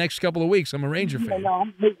 Dylan, for the next couple of weeks. I'm a Ranger fan.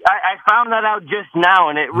 I found that out just now,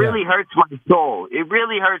 and it really hurts my soul. It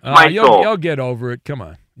really hurts my soul. You'll get over it. Come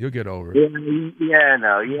on. You'll get over it.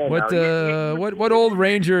 What old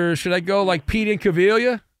Ranger? Should I go like Pete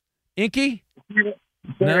Incaviglia? Inky? Say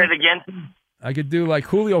it again. I could do like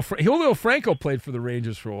Julio Franco played for the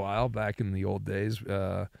Rangers for a while back in the old days.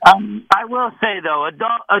 I will say, though,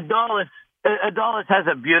 Adolis Adolis has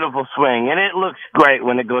a beautiful swing, and it looks great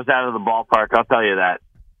when it goes out of the ballpark. I'll tell you that.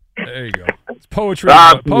 There you go. It's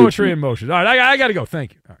poetry in motion. All right, I got to go.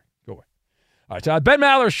 Thank you. All right, go away. All right, Ben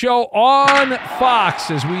Maller Show on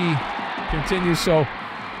Fox as we continue. So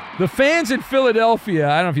the fans in Philadelphia,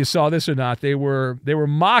 I don't know if you saw this or not, they were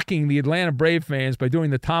mocking the Atlanta Brave fans by doing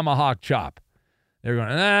the tomahawk chop. They were going,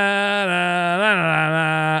 nah, nah, nah, nah,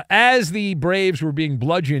 nah, as the Braves were being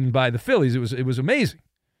bludgeoned by the Phillies. It was amazing.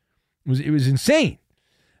 It was insane.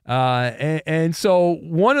 And so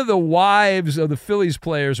one of the wives of the Phillies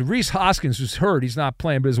players, Rhys Hoskins, was hurt. He's not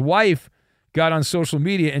playing, but his wife got on social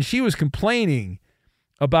media, and she was complaining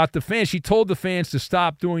about the fans. She told the fans to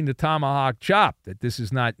stop doing the tomahawk chop, that this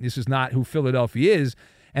is not who Philadelphia is.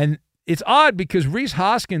 And it's odd because Rhys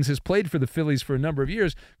Hoskins has played for the Phillies for a number of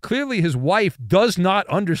years. Clearly his wife does not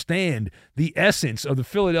understand the essence of the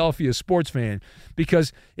Philadelphia sports fan,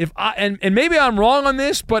 because and maybe I'm wrong on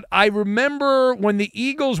this, but I remember when the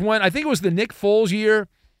Eagles went, I think it was the Nick Foles year,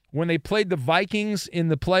 when they played the Vikings in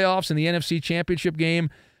the playoffs in the NFC Championship game,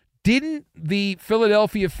 didn't the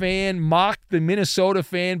Philadelphia fan mock the Minnesota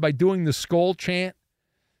fan by doing the Skol chant?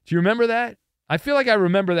 Do you remember that? I feel like I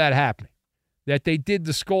remember that happening, that they did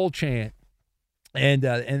the Skol chant, and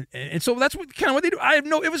so that's kind of what they do.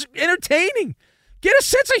 It was entertaining. Get a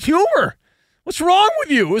sense of humor. What's wrong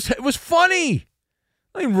with you? It was funny.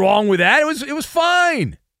 Nothing wrong with that. It was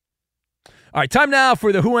fine. All right, time now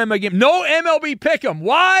for the Who Am I game. No MLB Pick'em.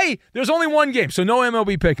 Why? There's only one game, so no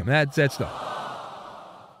MLB Pick'em. That's done.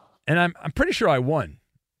 And I'm pretty sure I won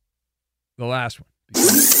the last one.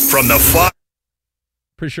 From the Fox.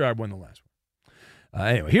 Pretty sure I won the last one.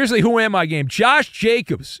 Anyway, here's the Who Am I game. Josh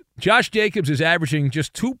Jacobs. Josh Jacobs is averaging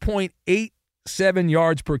just 2.87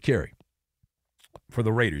 yards per carry for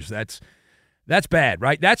the Raiders. That's bad,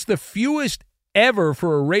 right? That's the fewest ever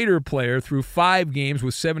for a Raider player through 5 games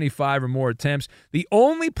with 75 or more attempts. The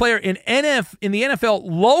only player in the NFL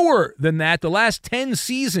lower than that the last 10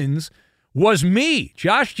 seasons was me.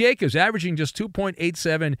 Josh Jacobs averaging just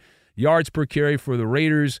 2.87 yards per carry for the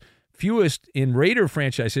Raiders. Fewest in Raider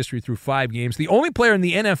franchise history through 5 games. The only player in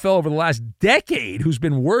the NFL over the last decade who's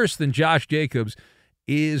been worse than Josh Jacobs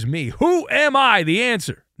is me. Who am I? The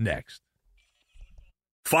answer next.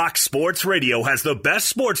 Fox Sports Radio has the best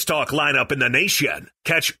sports talk lineup in the nation.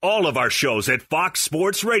 Catch all of our shows at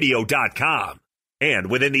foxsportsradio.com. And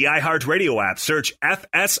within the iHeartRadio app, search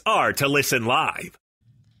FSR to listen live.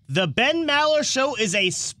 The Ben Maller Show is a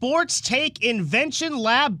sports take invention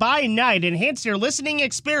lab by night. Enhance your listening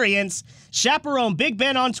experience. Chaperone Big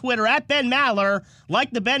Ben on Twitter at Ben Maller.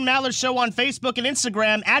 Like the Ben Maller Show on Facebook and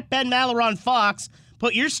Instagram at Ben Maller on Fox.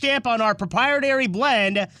 Put your stamp on our proprietary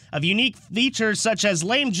blend of unique features such as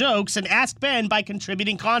lame jokes and Ask Ben by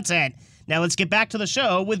contributing content. Now let's get back to the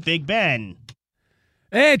show with Big Ben.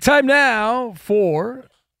 And time now for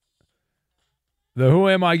the Who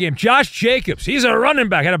Am I game. Josh Jacobs, he's a running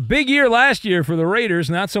back. Had a big year last year for the Raiders,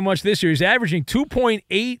 not so much this year. He's averaging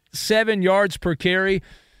 2.87 yards per carry.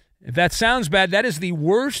 If that sounds bad, that is the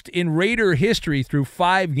worst in Raider history through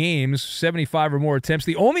 5 games, 75 or more attempts.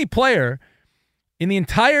 The only player in the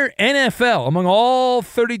entire NFL, among all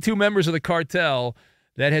 32 members of the cartel,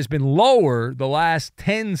 that has been lower the last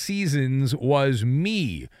 10 seasons was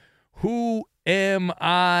me. Who am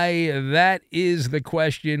I? That is the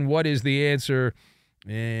question. What is the answer?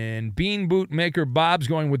 And Bean Boot Maker Bob's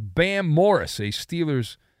going with Bam Morris, a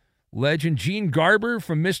Steelers legend. Gene Garber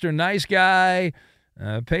from Mr. Nice Guy.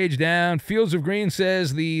 Page down. Fields of Green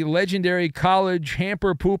says the legendary college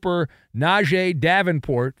hamper pooper Najee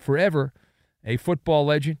Davenport, forever a football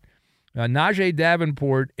legend. Najee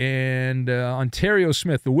Davenport and Ontario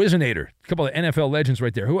Smith, the Wizinator. A couple of NFL legends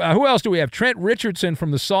right there. Who else do we have? Trent Richardson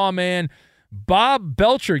from the Sawman. Bob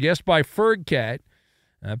Belcher, guessed by Fergcat.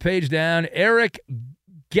 Page down. Eric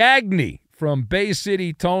Gagney from Bay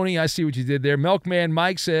City. Tony, I see what you did there. Milkman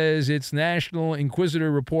Mike says it's National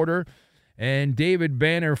Inquisitor reporter. And David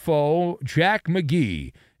Bannerfoe. Jack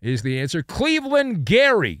McGee is the answer. Cleveland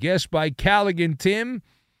Gary, guessed by Callaghan Tim.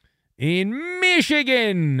 In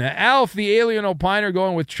Michigan, Alf the Alien Opiner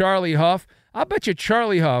going with Charlie Huff. I'll bet you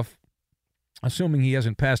Charlie Huff, assuming he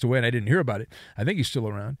hasn't passed away and I didn't hear about it. I think he's still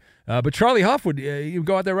around. But Charlie Huff would you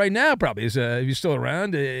go out there right now probably if he's still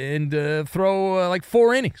around and throw like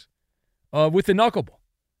 4 innings with the knuckleball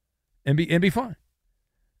and be fine.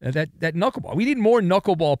 That knuckleball. We need more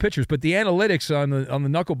knuckleball pitchers, but the analytics on the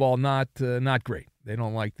knuckleball not great. They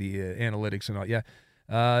don't like the analytics and all.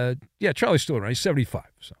 Yeah, Charlie's still around. He's 75.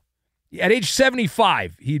 So at age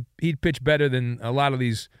 75, he'd pitch better than a lot of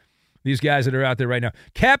these guys that are out there right now.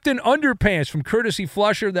 Captain Underpants from Courtesy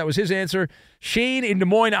Flusher. That was his answer. Shane in Des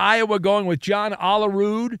Moines, Iowa, going with John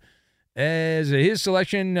Olerud. as his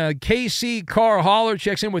selection. KC Carr Holler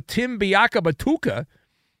checks in with Tim Biakabatuka.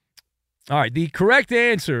 All right, the correct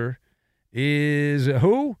answer is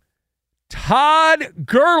who? Todd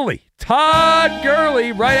Gurley. Todd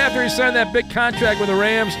Gurley, right after he signed that big contract with the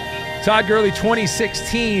Rams. Todd Gurley,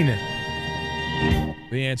 2016.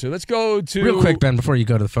 The answer. Let's go to... Real quick, Ben, before you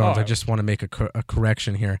go to the phones, Oh. I just want to make a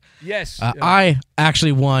correction here. Yes. I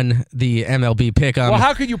actually won the MLB pick'em. Well,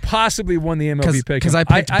 how could you possibly win the MLB pick? Because I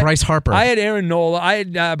picked Bryce Harper. I had Aaron Nola.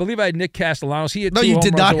 I believe I had Nick Castellanos. He had No, two you home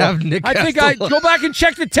did runs not away. have Nick I think go back and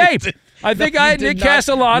check the tape. I think I had Nick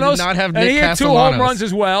Castellanos. You did not have and Nick he had two Castellanos. home runs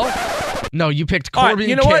as well. No, you picked All right, Corbin.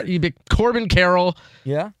 you know what? You picked Corbin Carroll.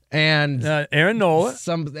 Yeah. And Aaron Nola.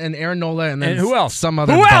 Aaron Nola, and then who else? Some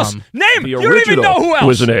other Who else? bum. Name. You don't even know who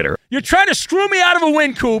else. You're trying to screw me out of a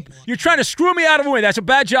win, Coop. You're trying to screw me out of a win. That's a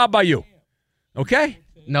bad job by you. Okay?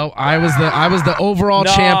 No, I was the overall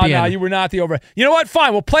champion. No, you were not the overall. You know what?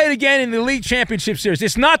 Fine. We'll play it again in the League Championship Series.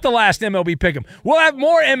 It's not the last MLB Pick'em. We'll have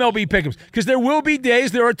more MLB Pick'ems because there will be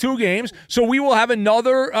days there are 2 games, so we will have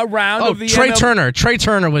another round of the Trey MLB. Turner. Trey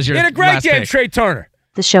Turner was your You had a great last game, pick. Trey Turner.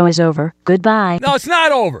 The show is over. Goodbye. No, it's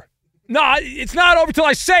not over. No, it's not over till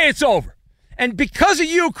I say it's over. And because of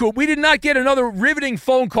you, Coop, we did not get another riveting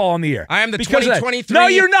phone call on the air. I am the Because of that. 2023 No,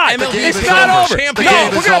 you're not. MLB It's not over. champion. No,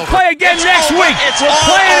 we're going to play again next week. It's We'll all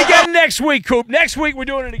play it over. again next week, Coop. Next week, we're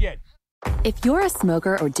doing it again. If you're a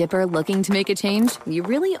smoker or dipper looking to make a change, you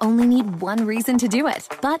really only need one reason to do it.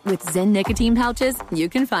 But with Zyn nicotine pouches, you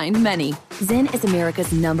can find many. Zyn is America's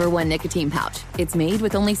 #1 nicotine pouch. It's made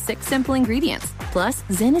with only 6 simple ingredients. Plus,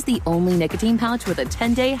 Zyn is the only nicotine pouch with a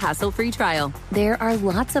 10-day hassle-free trial. There are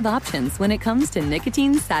lots of options when it comes to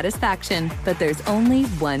nicotine satisfaction, but there's only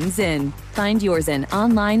one Zyn. Find your Zyn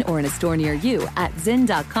online or in a store near you at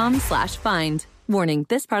zyn.com/find. Warning,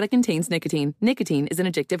 this product contains nicotine. Nicotine is an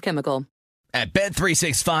addictive chemical. At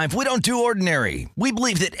Bet365, we don't do ordinary. We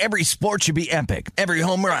believe that every sport should be epic. Every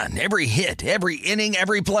home run, every hit, every inning,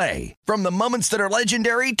 every play. From the moments that are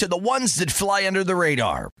legendary to the ones that fly under the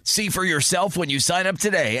radar. See for yourself when you sign up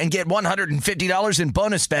today and get $150 in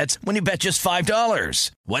bonus bets when you bet just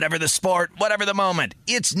 $5. Whatever the sport, whatever the moment,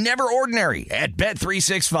 it's never ordinary at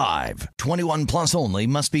Bet365. 21 plus only.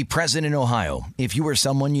 Must be present in Ohio. If you or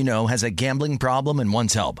someone you know has a gambling problem and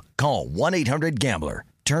wants help, call 1-800-GAMBLER.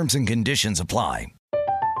 Terms and conditions apply.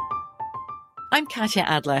 I'm Katya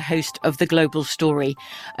Adler, host of The Global Story.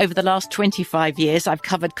 Over the last 25 years, I've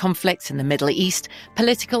covered conflicts in the Middle East,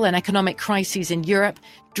 political and economic crises in Europe,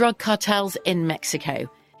 drug cartels in Mexico.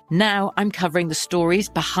 Now I'm covering the stories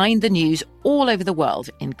behind the news all over the world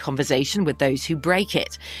in conversation with those who break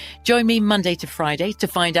it. Join me Monday to Friday to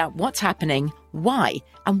find out what's happening, why,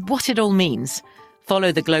 and what it all means.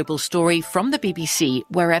 Follow The Global Story from the BBC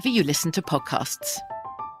wherever you listen to podcasts.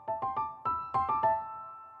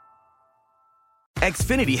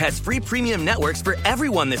 Xfinity has free premium networks for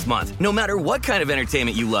everyone this month, no matter what kind of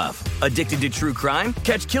entertainment you love. Addicted to true crime?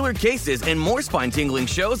 Catch killer cases and more spine-tingling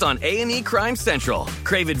shows on A&E Crime Central.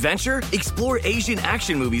 Crave adventure? Explore Asian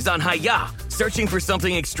action movies on Hayya. Searching for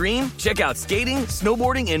something extreme? Check out skating,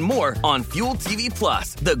 snowboarding, and more on Fuel TV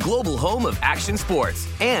Plus, the global home of action sports.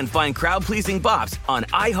 And find crowd-pleasing bops on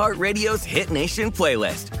iHeartRadio's Hit Nation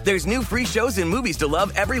playlist. There's new free shows and movies to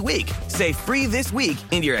love every week. Say free this week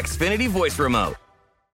in your Xfinity voice remote.